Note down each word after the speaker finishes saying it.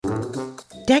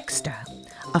Dexter,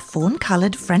 a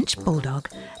fawn-coloured French Bulldog,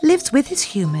 lives with his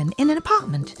human in an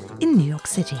apartment in New York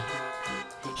City.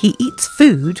 He eats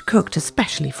food cooked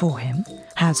especially for him,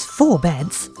 has 4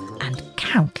 beds, and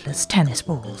countless tennis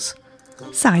balls.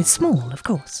 Size small, of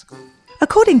course.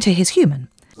 According to his human,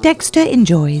 Dexter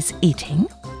enjoys eating,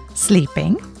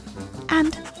 sleeping,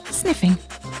 and sniffing.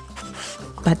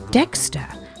 But Dexter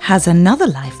has another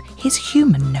life his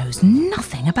human knows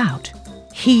nothing about.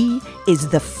 He is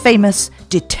the famous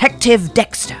Detective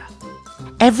Dexter.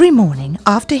 Every morning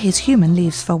after his human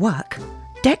leaves for work,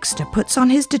 Dexter puts on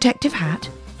his detective hat,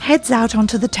 heads out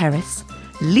onto the terrace,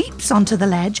 leaps onto the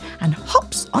ledge, and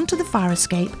hops onto the fire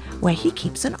escape where he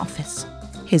keeps an office.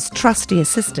 His trusty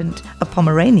assistant, a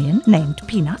Pomeranian named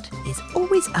Peanut, is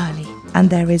always early, and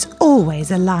there is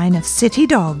always a line of city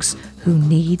dogs who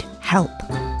need help.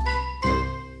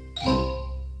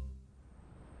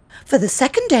 For the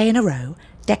second day in a row,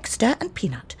 Dexter and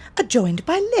Peanut are joined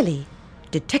by Lilly,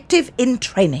 detective in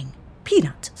training.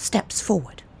 Peanut steps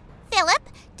forward. Phillip,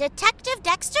 Detective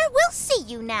Dexter will see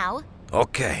you now.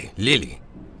 Okay, Lilly.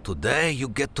 Today you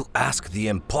get to ask the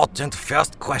important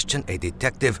first question a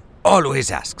detective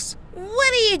always asks.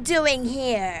 What are you doing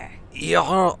here?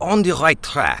 You're on the right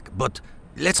track, but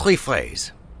let's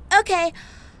rephrase. Okay,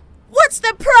 what's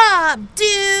the prob,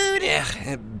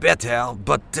 dude? Better,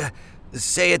 but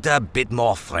say it a bit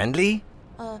more friendly.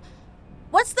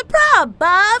 What's the prob,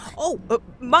 Bob?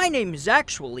 My name is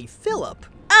actually Phillip.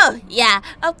 Oh, yeah,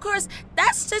 of course,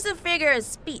 that's just a figure of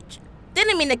speech.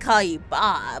 Didn't mean to call you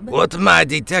Bob. What my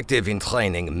detective in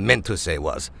training meant to say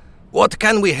was, what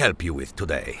can we help you with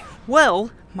today?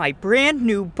 Well, my brand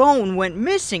new bone went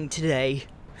missing today.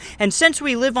 And since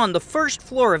we live on the first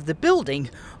floor of the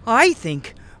building, I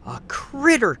think a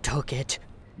critter took it.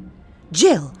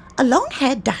 Jill, a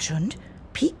long-haired dachshund,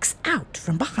 peeks out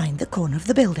from behind the corner of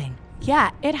the building.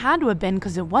 Yeah, it had to have been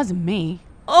because it wasn't me.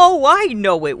 Oh, I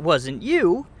know it wasn't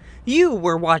you. You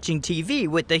were watching TV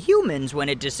with the humans when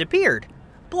it disappeared.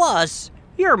 Plus,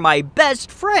 you're my best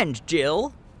friend,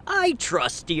 Jill. I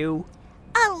trust you.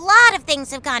 A lot of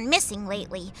things have gone missing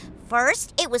lately.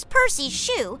 First, it was Percy's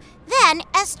shoe, then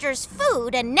Esther's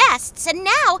food and nests, and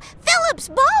now Philip's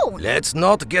bone. Let's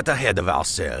not get ahead of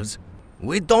ourselves.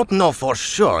 We don't know for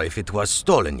sure if it was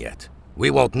stolen yet. We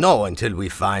won't know until we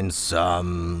find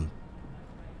some...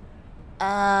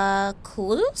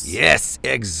 Clues? Yes,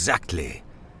 exactly.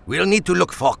 We'll need to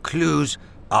look for clues,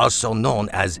 also known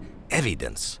as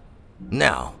evidence.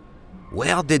 Now,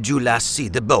 where did you last see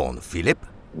the bone, Phillip?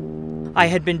 I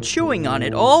had been chewing on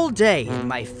it all day in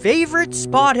my favorite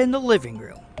spot in the living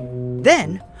room.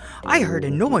 Then, I heard a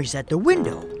noise at the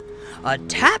window. A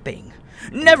tapping.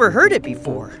 Never heard it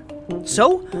before.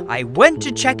 So, I went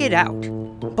to check it out.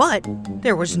 But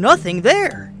there was nothing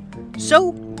there.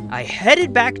 So, I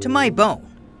headed back to my bone.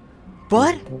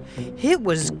 But it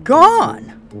was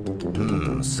gone.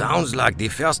 Sounds like the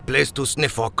first place to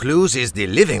sniff for clues is the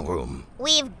living room.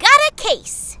 We've got a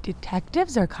case.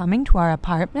 Detectives are coming to our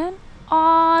apartment?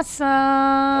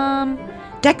 Awesome!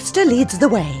 Dexter leads the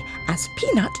way as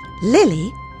Peanut,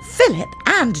 Lilly, Phillip,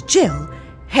 and Jill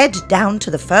head down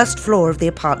to the first floor of the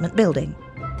apartment building.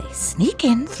 They sneak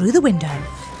in through the window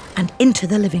and into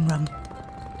the living room.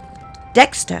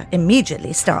 Dexter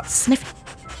immediately starts sniffing.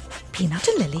 Peanut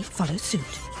and Lilly follow suit.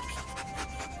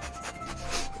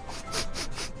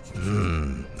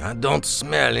 I don't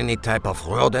smell any type of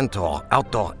rodent or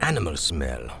outdoor animal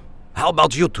smell. How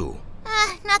about you two?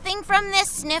 Nothing from this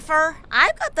sniffer.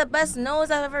 I've got the best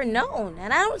nose I've ever known,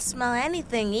 and I don't smell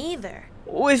anything either.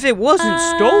 If it wasn't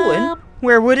stolen,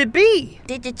 where would it be?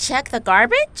 Did you check the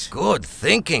garbage? Good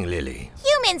thinking, Lilly.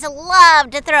 Humans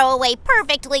love to throw away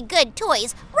perfectly good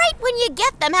toys right when you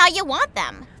get them how you want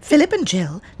them. Phillip and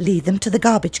Jill lead them to the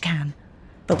garbage can.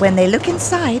 But when they look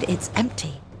inside, it's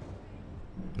empty.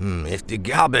 If the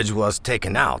garbage was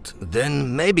taken out,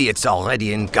 then maybe it's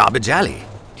already in Garbage Alley.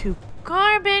 To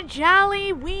Garbage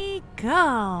Alley we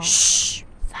go. Shh!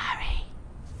 Sorry.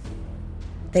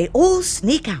 They all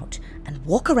sneak out and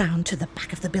walk around to the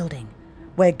back of the building,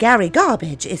 where Gary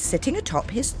Garbage is sitting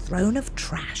atop his throne of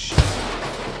trash.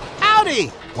 Howdy!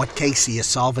 What case are you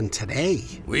solving today?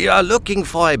 We are looking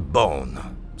for a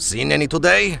bone. Seen any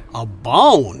today? A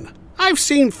bone? I've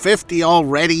seen 50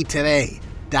 already today.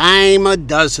 Dime a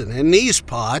dozen in these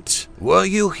parts. Were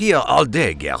you here all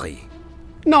day, Gary?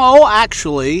 No,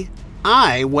 actually,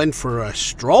 I went for a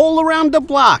stroll around the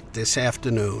block this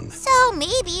afternoon. So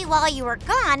maybe while you were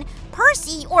gone,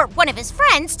 Percy or one of his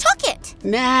friends took it.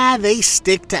 Nah, they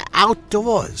stick to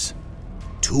outdoors.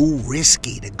 Too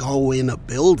risky to go in a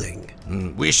building.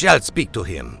 We shall speak to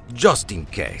him, just in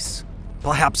case.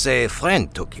 Perhaps a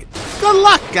friend took it. Good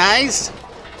luck, guys.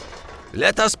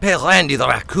 Let us pay Randy the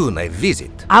raccoon a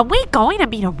visit. Are we going to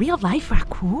meet a real-life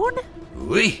raccoon?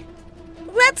 Oui.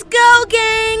 Let's go,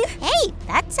 gang! Hey,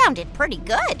 that sounded pretty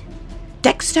good.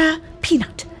 Dexter,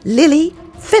 Peanut, Lilly,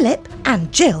 Phillip,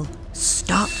 and Jill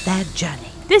start their journey.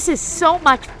 This is so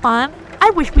much fun. I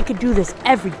wish we could do this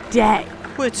every day.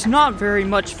 It's not very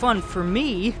much fun for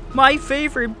me. My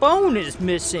favorite bone is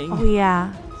missing. Oh,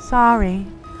 yeah. Sorry.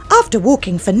 After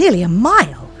walking for nearly a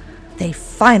mile, they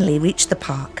finally reach the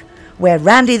park, where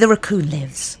Randy the raccoon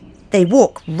lives. They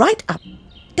walk right up.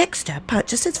 Dexter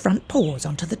perches his front paws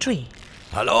onto the tree.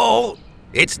 Hello?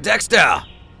 It's Dexter.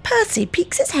 Percy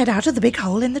peeks his head out of the big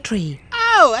hole in the tree.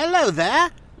 Oh, hello there.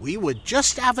 We were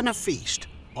just having a feast.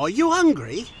 Are you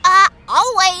hungry?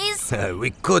 Always.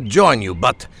 We could join you,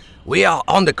 but we are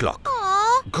on the clock.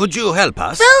 Aw. Could you help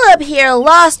us? Phillip here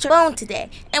lost her bone today,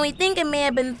 and we think it may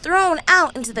have been thrown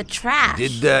out into the trash.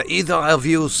 Did either of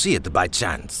you see it by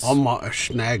chance? I might have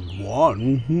snagged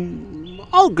one.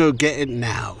 I'll go get it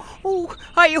now. Oh,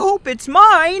 I hope it's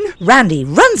mine. Randy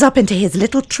runs up into his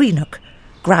little tree nook,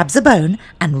 grabs a bone,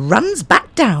 and runs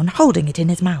back down, holding it in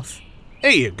his mouth.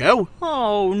 Here you go.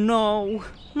 Oh, no.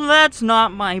 That's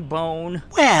not my bone.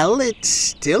 Well, it's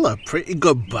still a pretty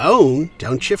good bone,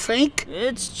 don't you think?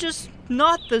 It's just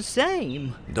not the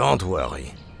same. Don't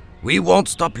worry. We won't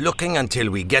stop looking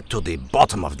until we get to the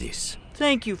bottom of this.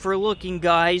 Thank you for looking,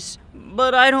 guys,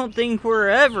 but I don't think we're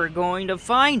ever going to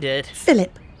find it.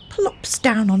 Phillip plops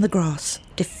down on the grass,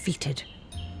 defeated.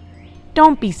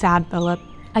 Don't be sad, Phillip.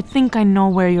 I think I know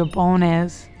where your bone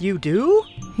is. You do?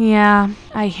 Yeah,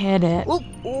 I hid it. Well,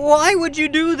 why would you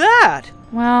do that?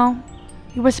 Well,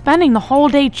 you were spending the whole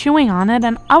day chewing on it,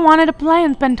 and I wanted to play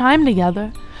and spend time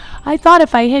together. I thought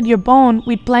if I hid your bone,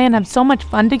 we'd play and have so much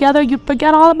fun together you'd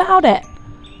forget all about it.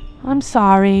 I'm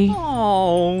sorry.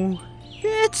 Oh,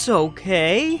 it's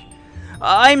okay.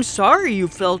 I'm sorry you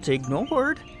felt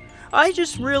ignored. I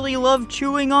just really love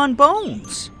chewing on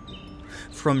bones.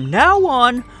 From now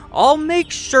on, I'll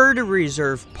make sure to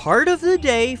reserve part of the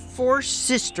day for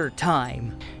sister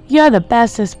time. You're the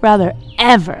bestest brother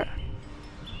ever.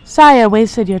 Sorry I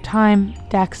wasted your time,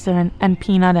 Dexter and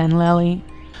Peanut and Lilly.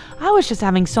 I was just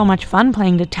having so much fun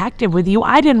playing detective with you,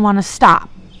 I didn't want to stop.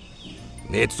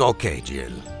 It's okay,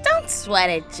 Jill. Don't sweat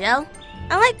it, Jill.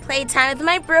 I like playtime with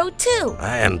my bro, too.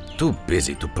 I am too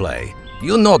busy to play.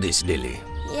 You know this, Lilly.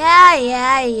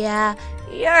 Yeah.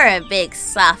 You're a big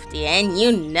softie, and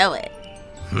you know it.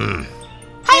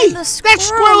 Hey, that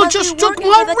squirrel just took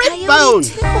my rib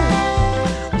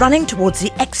bone. Running towards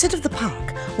the exit of the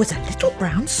park was a little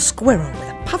brown squirrel with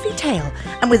a puffy tail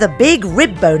and with a big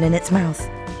rib bone in its mouth.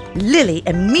 Lilly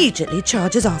immediately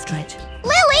charges after it.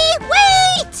 Lilly,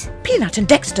 wait! Peanut and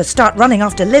Dexter start running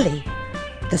after Lilly.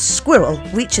 The squirrel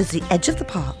reaches the edge of the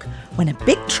park when a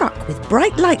big truck with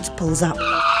bright lights pulls up.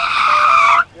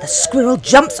 The squirrel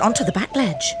jumps onto the back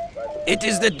ledge. It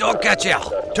is the dog catcher.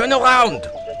 Turn around.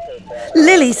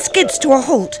 Lilly skids to a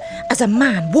halt as a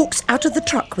man walks out of the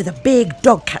truck with a big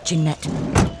dog-catching net.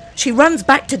 She runs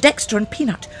back to Dexter and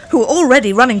Peanut, who are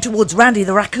already running towards Randy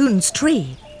the raccoon's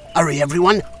tree. Hurry,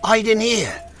 everyone. Hide in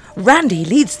here. Randy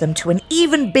leads them to an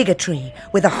even bigger tree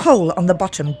with a hole on the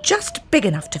bottom just big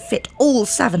enough to fit all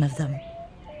 7 of them.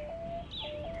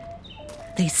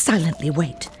 They silently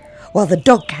wait while the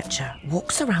dog catcher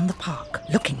walks around the park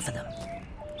looking for them.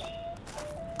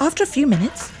 After a few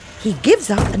minutes, he gives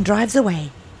up and drives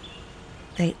away.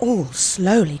 They all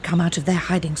slowly come out of their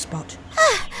hiding spot.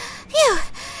 Phew,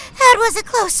 that was a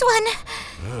close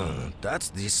one. That's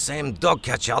the same dog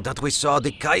catcher that we saw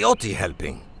the coyote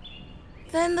helping.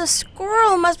 Then the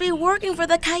squirrel must be working for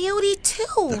the coyote, too.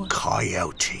 The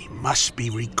coyote must be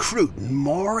recruiting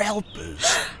more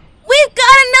helpers. We've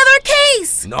got another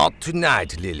case! Not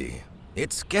tonight, Lilly.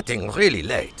 It's getting really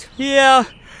late. Yeah,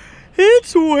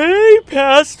 it's way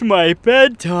past my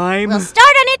bedtime. We'll start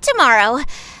on it tomorrow.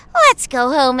 Let's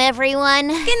go home, everyone.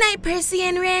 Good night, Percy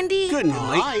and Randy. Good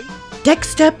night.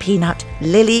 Dexter, Peanut,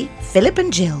 Lilly, Phillip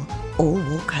and Jill all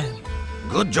walk home.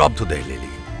 Good job today, Lilly.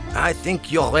 I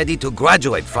think you're ready to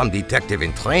graduate from detective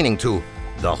in training to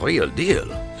the real deal.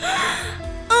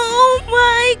 Oh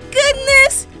my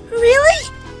goodness! Really?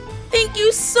 Thank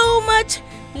you so much.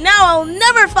 Now I'll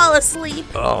never fall asleep.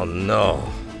 Oh no.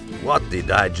 What did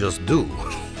I just do?